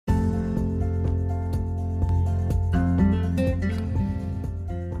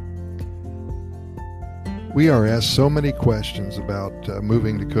We are asked so many questions about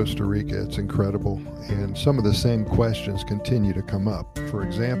moving to Costa Rica. It's incredible. And some of the same questions continue to come up. For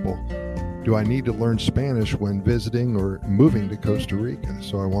example, do I need to learn Spanish when visiting or moving to Costa Rica?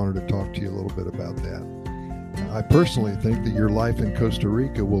 So I wanted to talk to you a little bit about that. I personally think that your life in Costa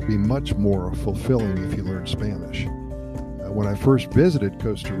Rica will be much more fulfilling if you learn Spanish. When I first visited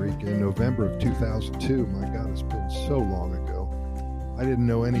Costa Rica in November of 2002, my God, it's been so long ago, I didn't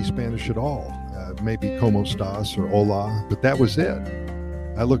know any Spanish at all. Maybe como estás or hola, but that was it.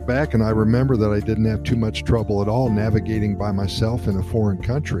 I look back and I remember that I didn't have too much trouble at all navigating by myself in a foreign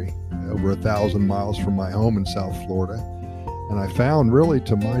country, over 1,000 miles from my home in South Florida. And I found, really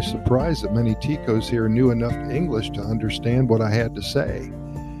to my surprise, that many Ticos here knew enough English to understand what I had to say.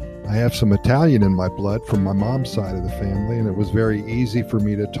 I have some Italian in my blood from my mom's side of the family, and it was very easy for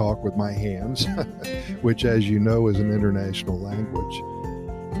me to talk with my hands, which, as you know, is an international language.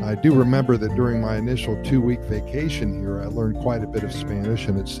 I do remember that during my initial 2-week vacation here, I learned quite a bit of Spanish,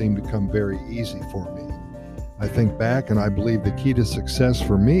 and it seemed to come very easy for me. I think back, and I believe the key to success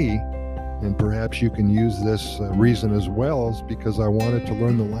for me, and perhaps you can use this reason as well, is because I wanted to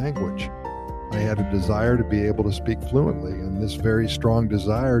learn the language. I had a desire to be able to speak fluently, and this very strong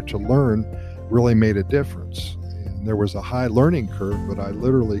desire to learn really made a difference. And there was a high learning curve, but I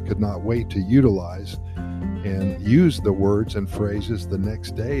literally could not wait to utilize and use the words and phrases the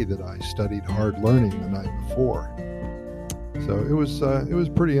next day that I studied hard learning the night before. So it was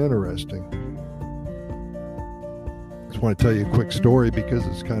pretty interesting. I just want to tell you a quick story because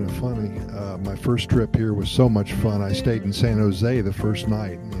it's kind of funny. My first trip here was so much fun. I stayed in San Jose the first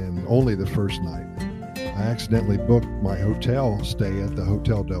night, and only the first night. I accidentally booked my hotel stay at the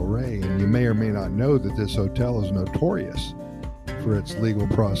Hotel Del Rey, and you may or may not know that this hotel is notorious for its legal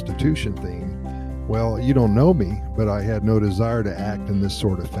prostitution theme. Well, you don't know me, but I had no desire to act in this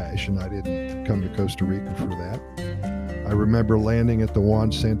sort of fashion. I didn't come to Costa Rica for that. I remember landing at the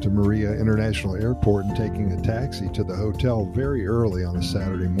Juan Santa Maria International Airport and taking a taxi to the hotel very early on a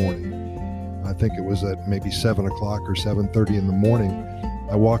Saturday morning. I think it was at maybe 7 o'clock or 7:30 in the morning.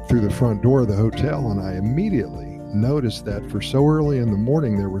 I walked through the front door of the hotel, and I immediately noticed that for so early in the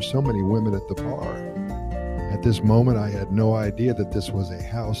morning, there were so many women at the bar. At this moment, I had no idea that this was a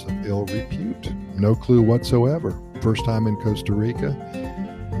house of ill repute. No clue whatsoever. First time in Costa Rica.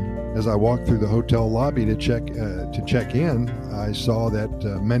 As I walked through the hotel lobby to check in, I saw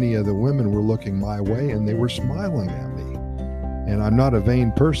that many of the women were looking my way, and they were smiling at me. And I'm not a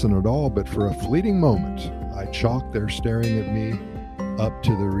vain person at all, but for a fleeting moment, I chalked their staring at me up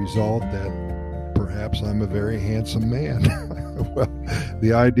to the result that perhaps I'm a very handsome man. Well,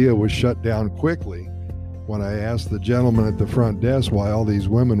 the idea was shut down quickly when I asked the gentleman at the front desk why all these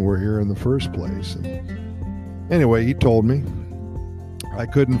women were here in the first place. And anyway, he told me. I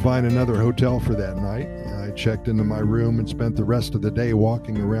couldn't find another hotel for that night. I checked into my room and spent the rest of the day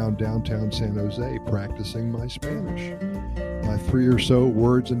walking around downtown San Jose practicing my Spanish. My 3 or so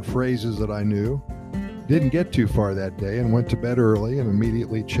words and phrases that I knew. Didn't get too far that day and went to bed early and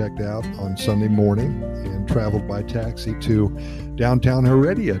immediately checked out on Sunday morning and traveled by taxi to downtown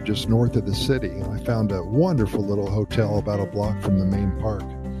Heredia, just north of the city. And I found a wonderful little hotel about a block from the main park.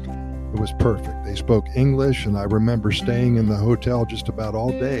 It was perfect. They spoke English, and I remember staying in the hotel just about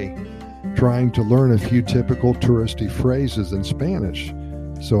all day, trying to learn a few typical touristy phrases in Spanish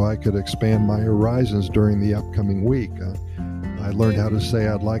so I could expand my horizons during the upcoming week. I learned how to say,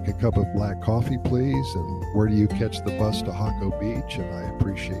 "I'd like a cup of black coffee, please," and "Where do you catch the bus to Jaco Beach?" and "I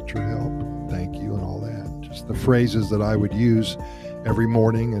appreciate your help," "Thank you," and all that. Just the phrases that I would use every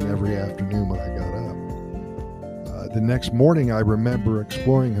morning and every afternoon when I got up. The next morning, I remember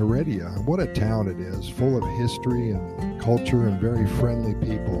exploring Heredia. What a town it is, full of history and culture and very friendly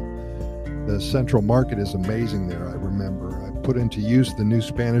people. The Central Market is amazing there, I remember. I put into use the new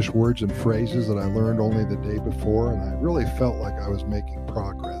Spanish words and phrases that I learned only the day before, and I really felt like I was making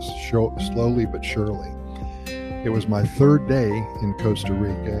progress, slowly but surely. It was my 3rd day in Costa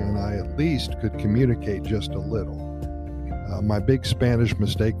Rica, and I at least could communicate just a little. My big Spanish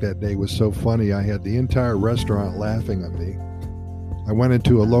mistake that day was so funny, I had the entire restaurant laughing at me. I went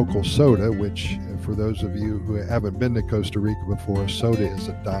into a local soda, which, for those of you who haven't been to Costa Rica before, a soda is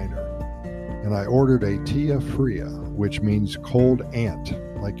a diner. And I ordered a tia fria, which means cold aunt,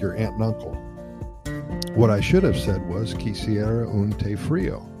 like your aunt and uncle. What I should have said was, "Quisiera un té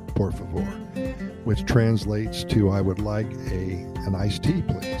frío, por favor," which translates to, "I would like an iced tea,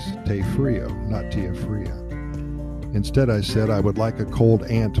 please." Té frío, not tia fria. Instead, I said, "I would like a cold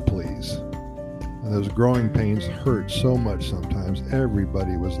aunt, please." And those growing pains hurt so much sometimes.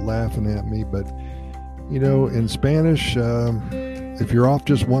 Everybody was laughing at me, but, in Spanish, If you're off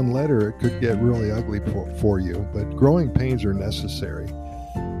just one letter, it could get really ugly for you, but growing pains are necessary.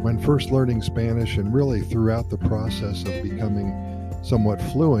 When first learning Spanish and really throughout the process of becoming somewhat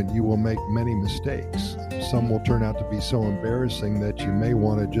fluent, you will make many mistakes. Some will turn out to be so embarrassing that you may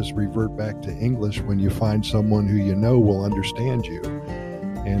want to just revert back to English when you find someone who you know will understand you,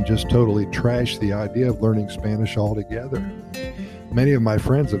 and just totally trash the idea of learning Spanish altogether. Many of my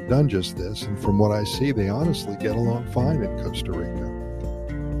friends have done just this, and from what I see, they honestly get along fine in Costa Rica.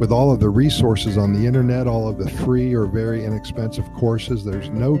 With all of the resources on the internet, all of the free or very inexpensive courses, there's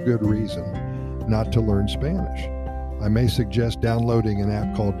no good reason not to learn Spanish. I may suggest downloading an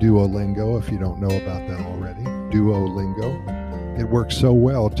app called Duolingo if you don't know about that already. Duolingo. It works so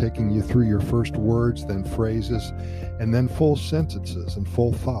well, taking you through your first words, then phrases, and then full sentences and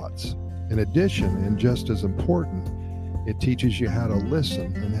full thoughts. In addition, and just as important, it teaches you how to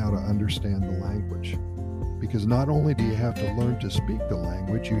listen and how to understand the language. Because not only do you have to learn to speak the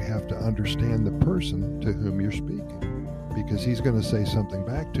language, you have to understand the person to whom you're speaking, because he's going to say something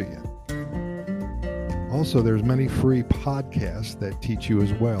back to you. Also, there's many free podcasts that teach you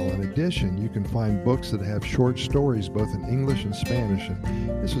as well. In addition, you can find books that have short stories both in English and Spanish,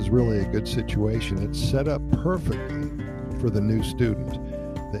 and this is really a good situation. It's set up perfectly for the new student.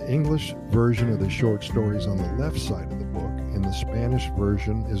 The English version of the short stories on the left side of the book, and the Spanish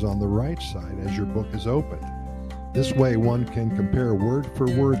version is on the right side as your book is opened. This way, one can compare word for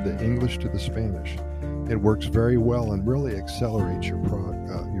word the English to the Spanish. It works very well and really accelerates your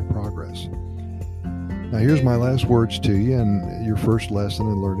progress. Now, here's my last words to you and your first lesson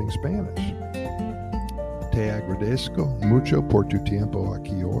in learning Spanish. Te agradezco mucho por tu tiempo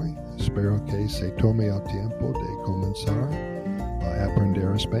aquí hoy. Espero que se tome el tiempo de comenzar a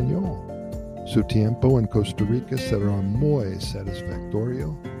aprender español. Su tiempo en Costa Rica será muy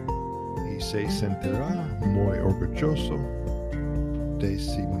satisfactorio y se sentirá muy orgulloso de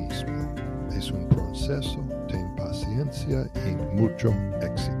sí mismo. Es un proceso, ten paciencia y mucho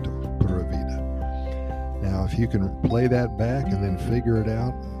éxito. Pura vida. Now, if you can play that back and then figure it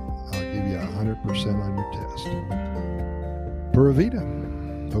out, I'll give you 100% on your test. Pura vida.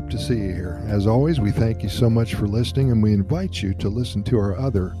 Hope to see you here. As always, we thank you so much for listening, and we invite you to listen to our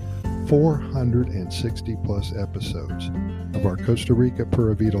other 460 plus episodes of our Costa Rica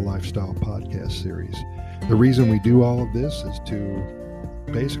Pura Vida Lifestyle podcast series. The reason we do all of this is to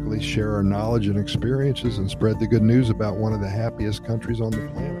basically share our knowledge and experiences and spread the good news about one of the happiest countries on the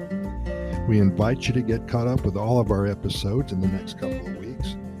planet. We invite you to get caught up with all of our episodes in the next couple of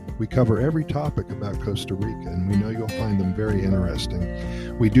weeks. We cover every topic about Costa Rica, and we know you'll find them very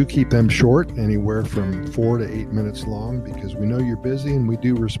interesting. We do keep them short, anywhere from 4 to 8 minutes long, because we know you're busy and we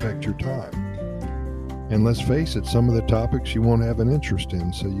do respect your time. And let's face it, some of the topics you won't have an interest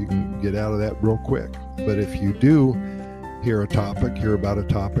in, so you can get out of that real quick. But if you do hear about a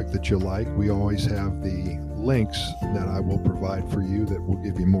topic that you like, we always have the links that I will provide for you that will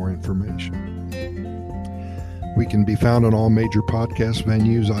give you more information. We can be found on all major podcast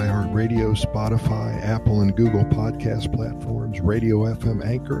venues, iHeartRadio, Spotify, Apple and Google podcast platforms, Radio FM,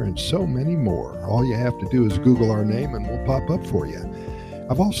 Anchor, and so many more. All you have to do is Google our name and we'll pop up for you.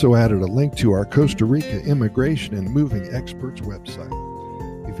 I've also added a link to our Costa Rica Immigration and Moving Experts website.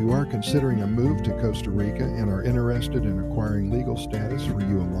 If you are considering a move to Costa Rica and are interested in acquiring legal status for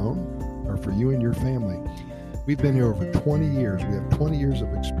you alone or for you and your family, we've been here over 20 years. We have 20 years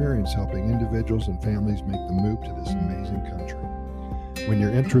of experience helping individuals and families make the move to this amazing country. When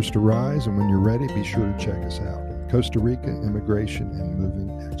your interests arise and when you're ready, be sure to check us out. Costa Rica Immigration and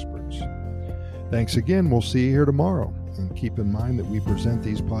Moving Experts. Thanks again. We'll see you here tomorrow. And keep in mind that we present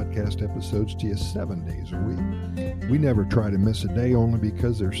these podcast episodes to you 7 days a week. We never try to miss a day, only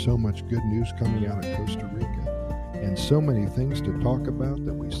because there's so much good news coming out of Costa Rica and so many things to talk about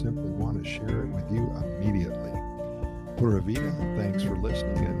that we simply want to share it with you immediately. Pura vida, thanks for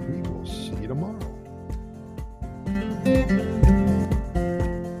listening, and we will see you tomorrow.